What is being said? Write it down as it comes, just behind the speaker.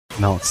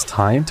Now it's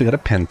time to get a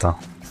penta.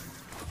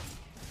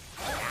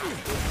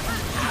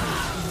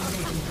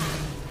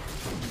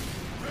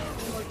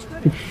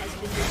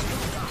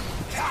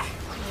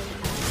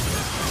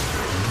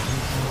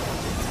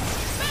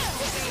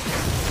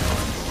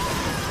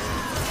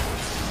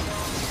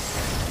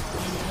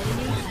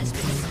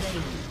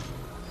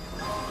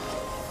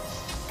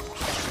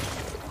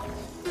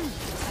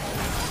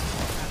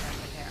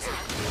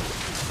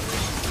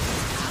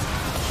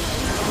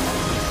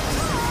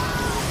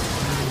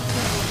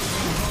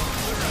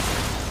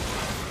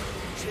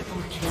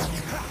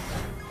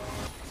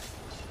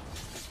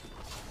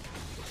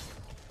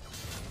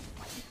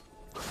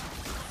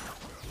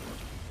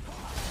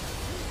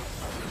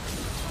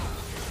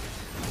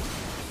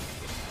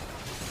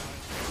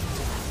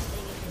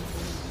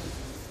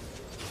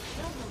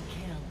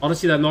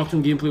 Honestly, that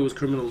Nocturne gameplay was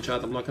criminal,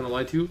 chat. I'm not gonna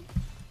lie to you.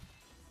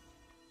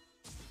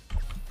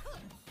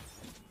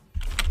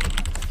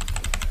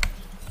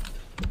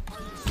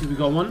 We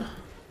got one.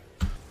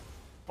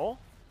 Oh?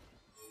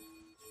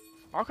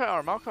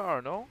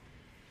 Marker, no?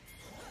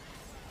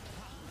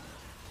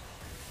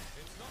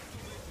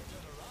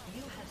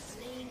 You have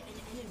slain an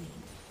enemy.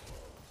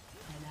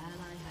 An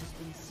ally has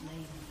been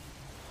slain.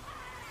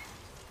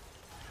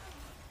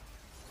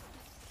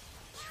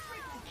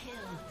 Triple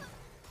kill.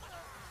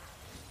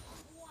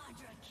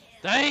 Quadra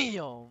kill.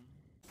 Damn!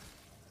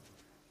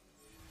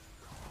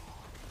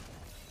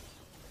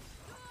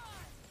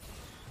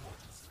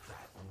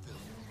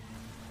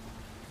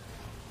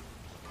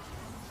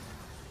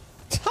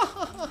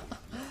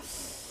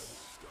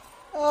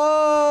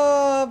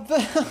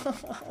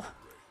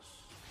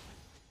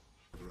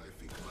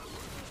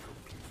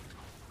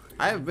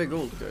 I have big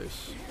ult,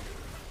 guys.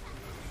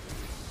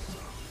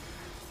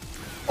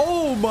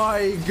 Oh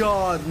my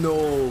god,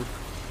 no!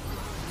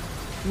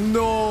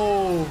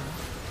 No!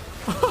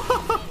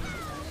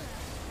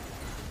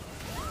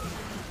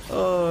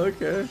 Oh,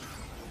 okay.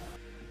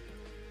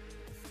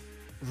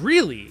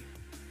 Really?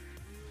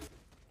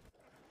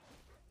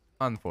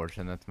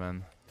 Unfortunate,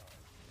 man.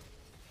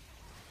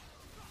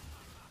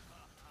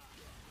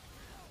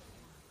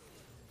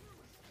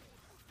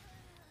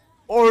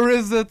 Or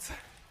is it?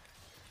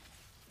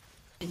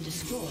 And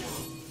destroy.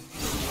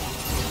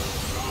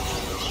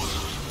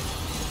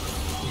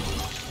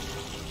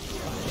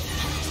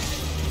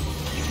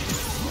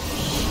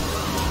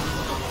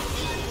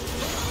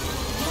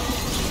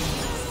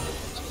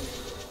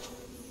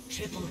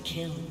 Triple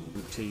kill.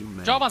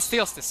 Jarvan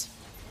steals this.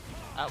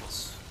 That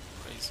was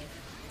crazy.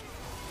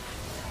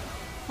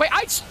 Wait,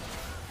 I.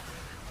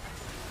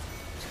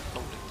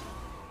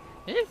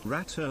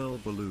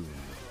 Rodil balloon.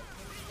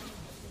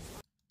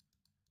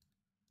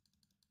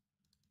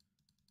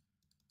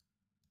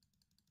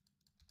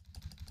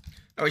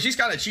 Oh, she's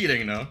kind of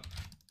cheating, though.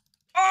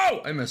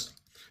 Oh, I missed.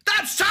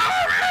 That's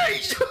tower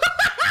rage!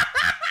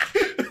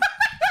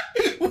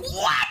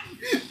 What?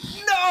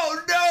 No,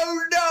 no,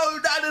 no,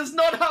 that is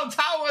not how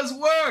towers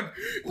work.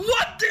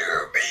 What do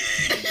you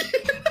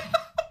mean?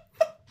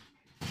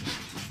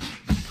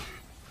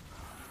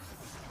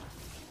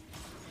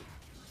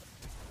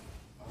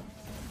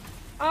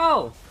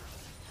 Oh!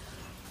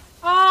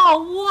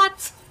 Oh,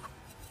 what?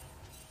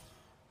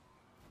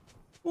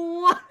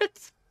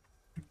 What?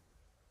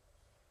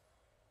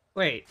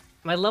 Wait,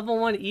 my level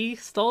 1 E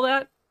stole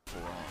that?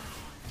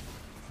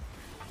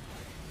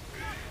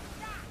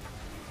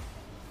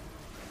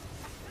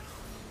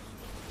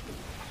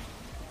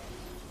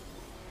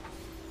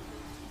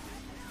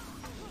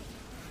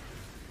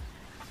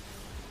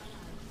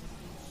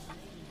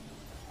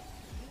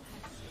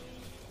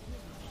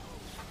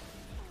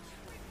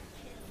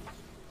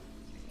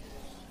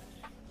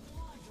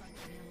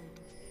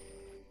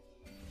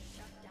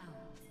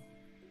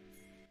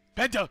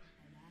 Penta!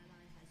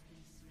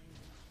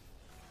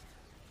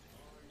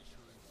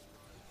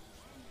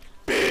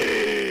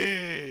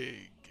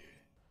 Big!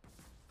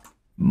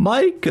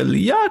 Michael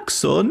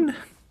Jackson?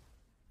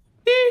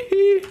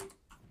 Hehe.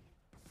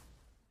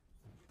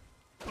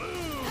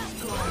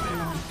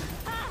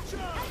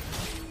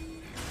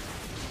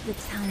 The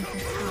time for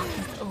talk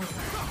is over.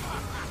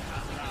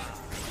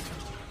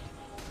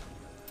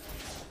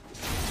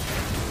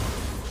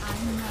 I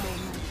know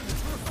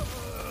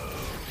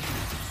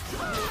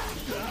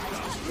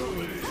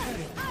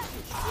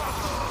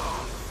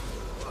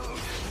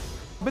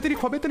Vedi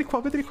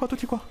qua,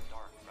 tutti qua.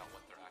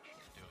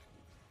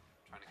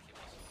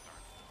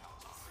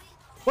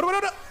 What?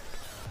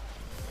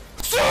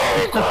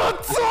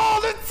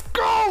 Let's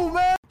go,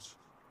 man!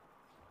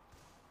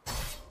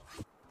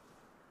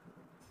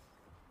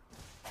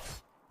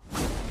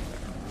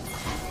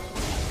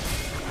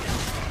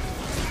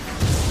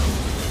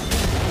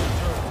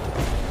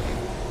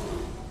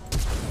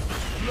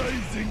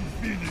 Blazing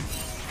Phoenix.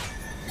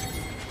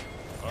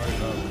 I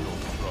have no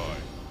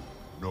pride,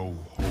 no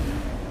hope.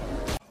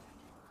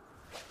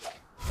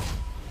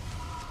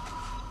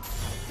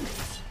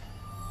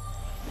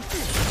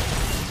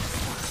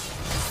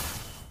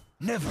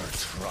 Never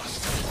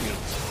trust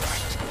Builteuw.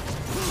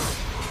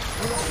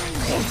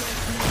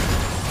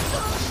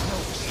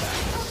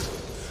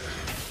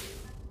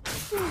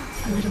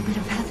 A little bit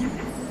of heather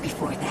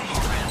before the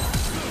harrow.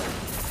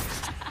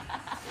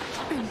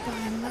 I'm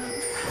falling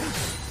love.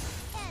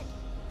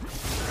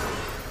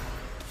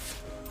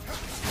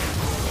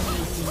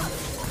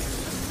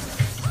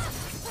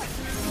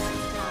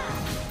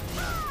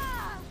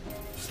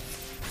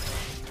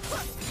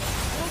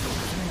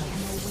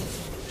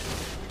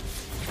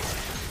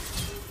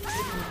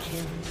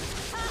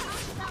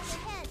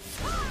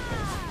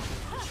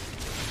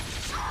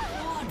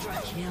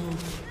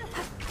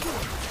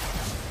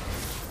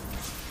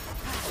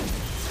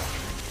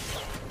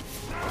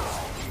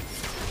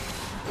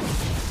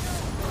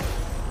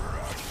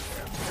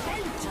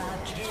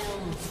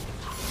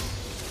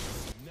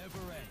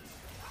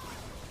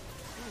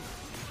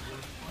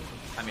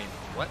 I mean,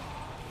 what?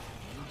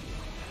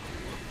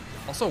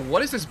 Also,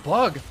 what is this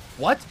bug?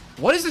 What?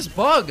 What is this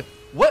bug?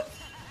 What?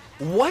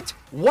 What?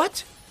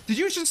 What? Did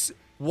you just...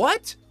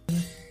 What?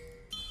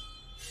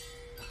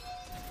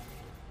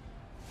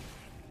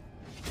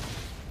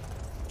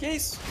 Que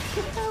isso?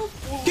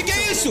 Que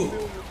é isso?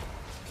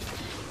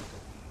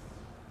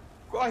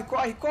 Corre,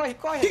 corre, corre,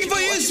 corre. Que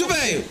foi isso,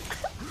 velho?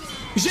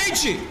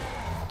 Gente!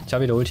 Ich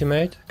habe wieder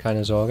Ultimate,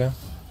 keine Sorge.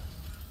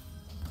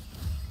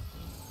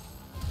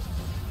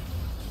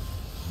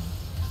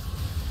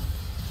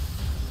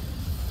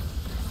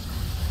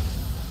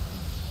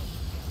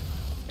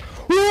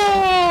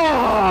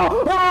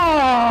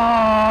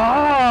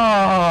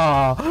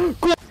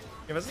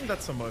 Ja, was ist denn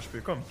das zum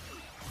Beispiel? Komm.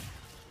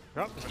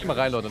 Ja, ich geh mal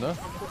rein, Leute, ne?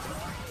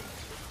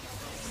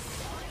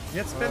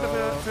 Jetzt Bälle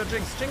für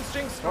Jinx.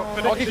 Jinx.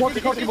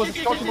 Cocky muss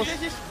ich.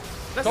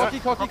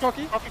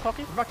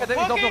 Cocky. Ich mach keinen,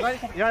 ich lauf nur rein.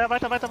 Ja,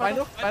 weiter. Rein,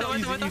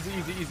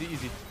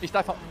 easy. Ich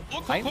darf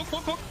rein.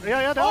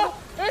 Ja, da.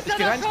 Ich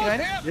geh rein.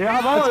 Ja,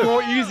 Let's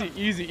go, easy.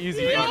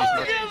 Easy.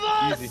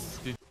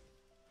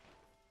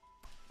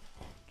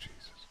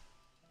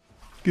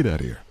 Get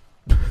out of here.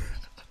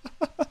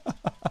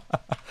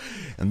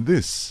 And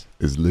this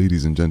is,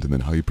 ladies and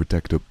gentlemen, how you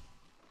protect a...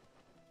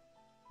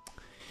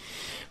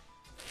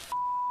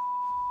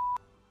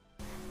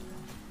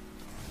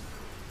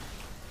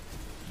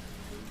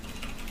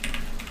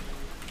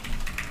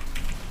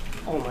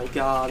 Oh my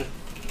god.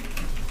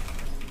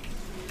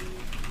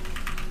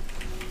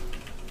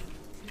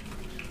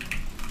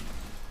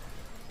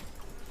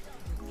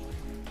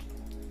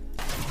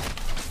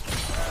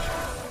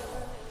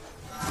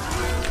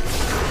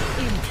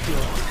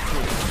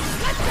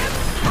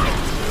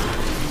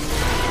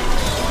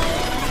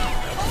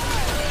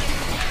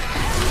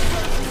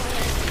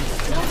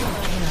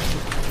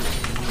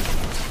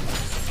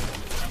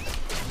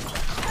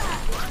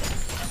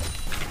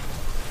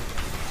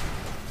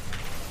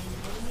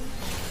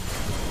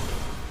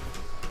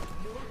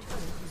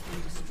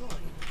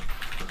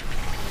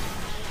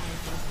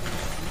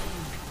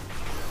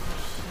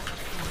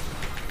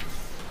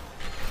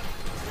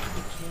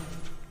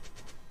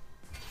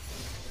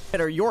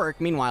 Yorick,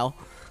 meanwhile.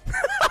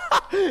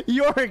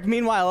 Yorick,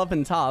 meanwhile, up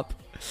in top.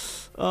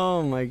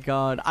 Oh my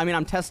god. I mean,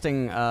 I'm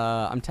testing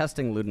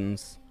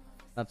Ludens.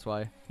 That's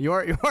why.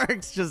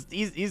 Yorick's just,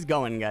 he's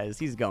going, guys.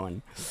 He's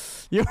going.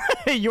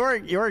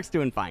 Yorick's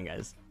doing fine,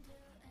 guys.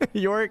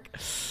 Yorick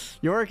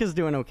is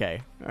doing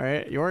okay.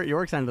 Alright?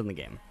 Yorick's ended the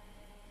game.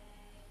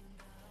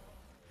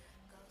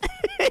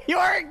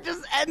 Yorick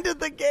just ended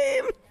the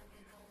game!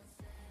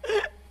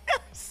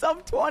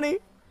 Sub 20.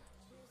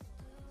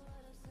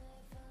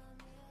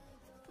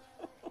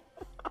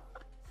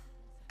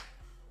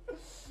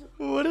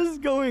 What is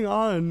going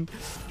on?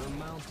 The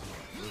mountain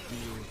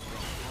reveals the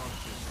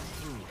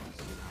harshest truths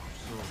in our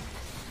souls.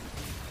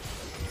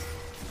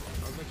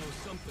 A little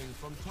something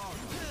from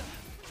Target.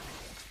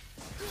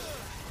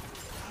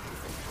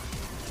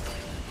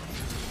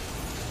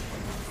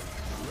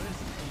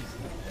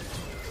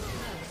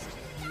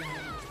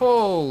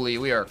 Holy,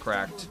 we are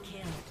cracked.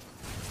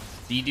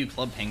 Do you do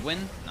Club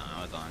Penguin? No,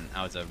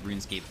 I was a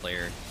RuneScape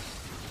player.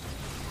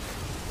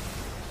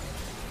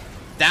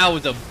 That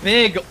was a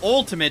big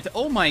ultimate.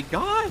 Oh my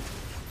god.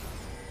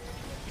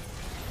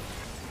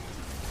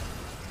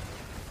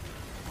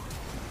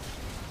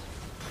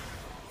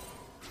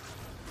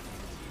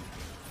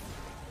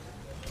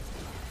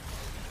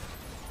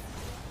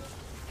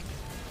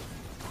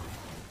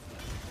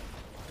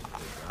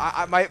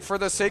 For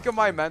the sake of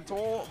my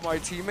mental, my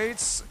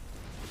teammates,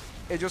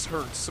 it just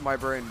hurts my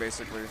brain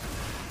basically.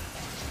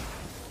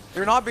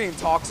 You're not being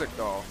toxic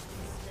though.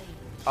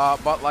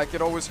 But like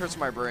it always hurts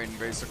my brain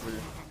basically.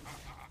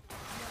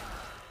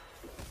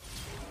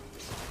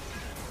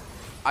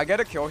 I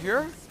get a kill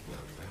here.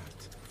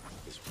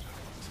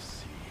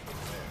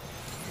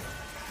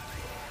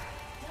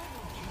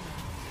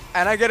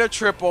 And I get a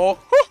triple.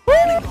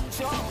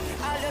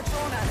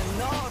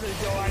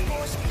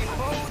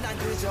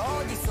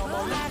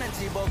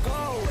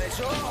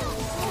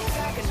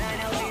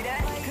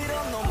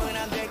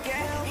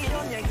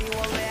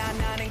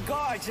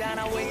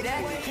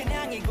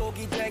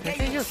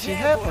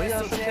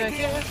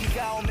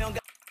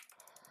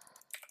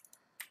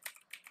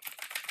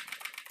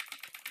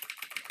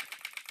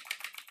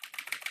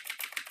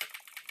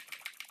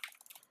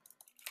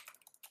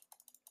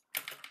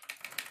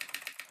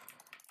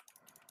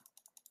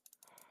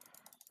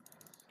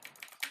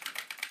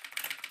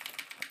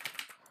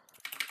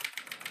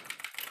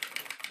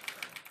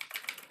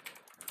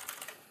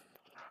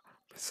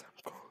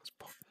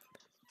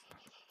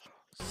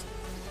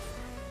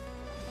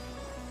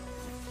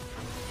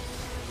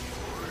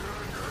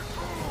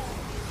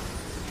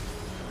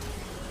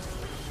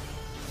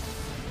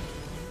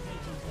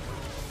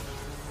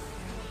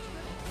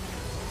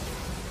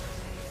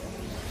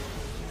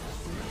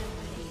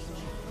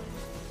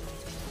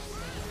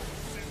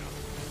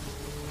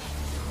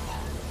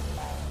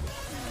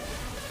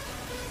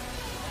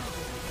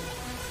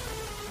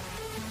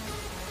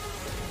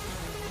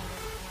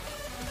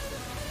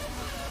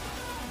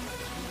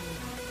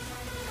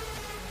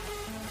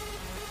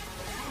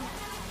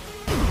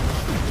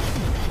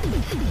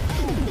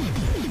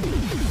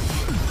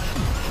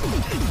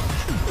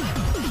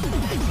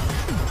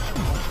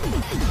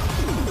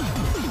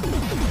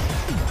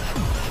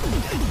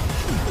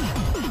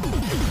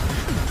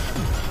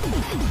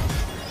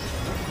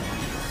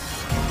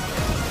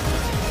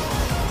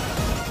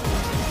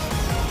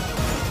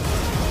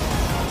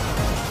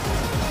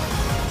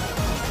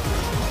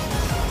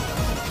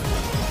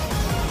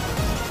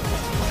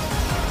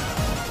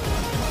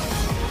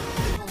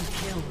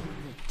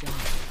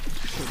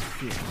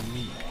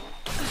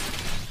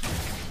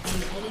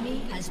 An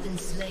enemy has been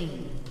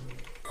slain.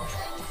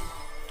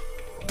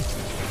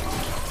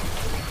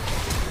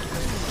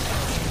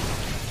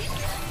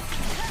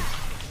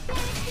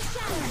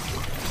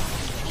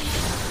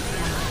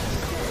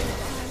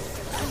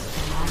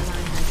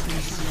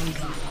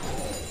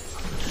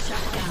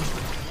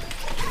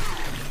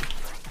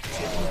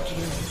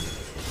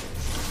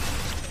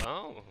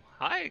 Oh,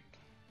 hi.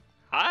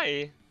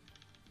 Hi.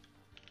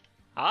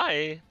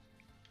 Hi.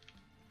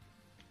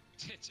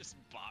 Just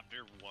bopped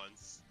her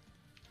once.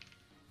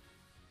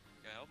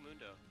 Yeah, help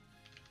Mundo.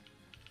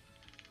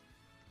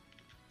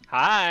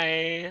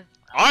 Hi.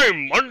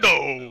 I'm Mundo.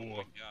 Oh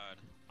my god.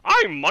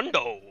 I'm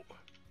Mundo.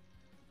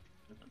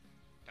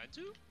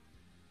 Pentu?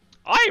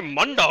 I'm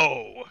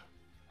Mundo.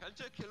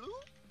 Penta Kilu?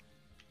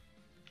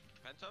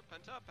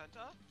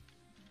 Penta?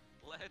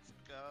 Let's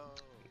go.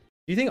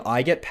 Do you think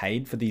I get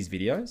paid for these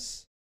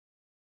videos?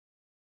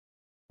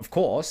 Of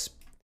course.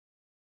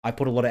 I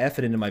put a lot of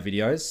effort into my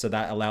videos, so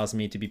that allows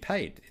me to be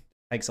paid. It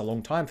takes a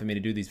long time for me to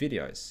do these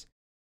videos.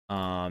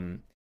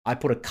 I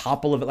put a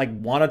couple of, like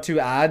 1 or 2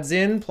 ads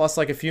in, plus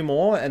like a few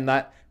more, and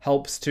that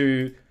helps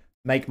to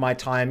make my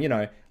time, you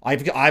know,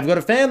 I've got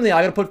a family,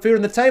 I gotta put food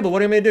on the table. What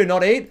do you mean to do,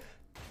 not eat?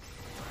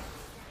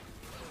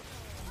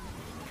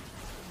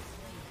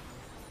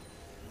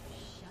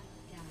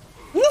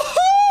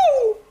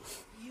 Woohoo!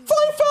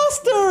 Fly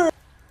faster!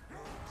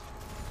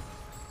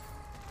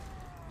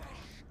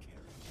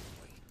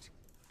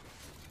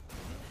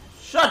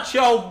 Shut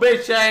your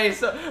bitch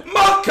ass!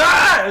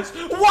 Monkeys!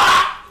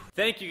 What?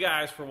 Thank you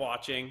guys for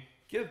watching.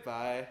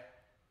 Goodbye.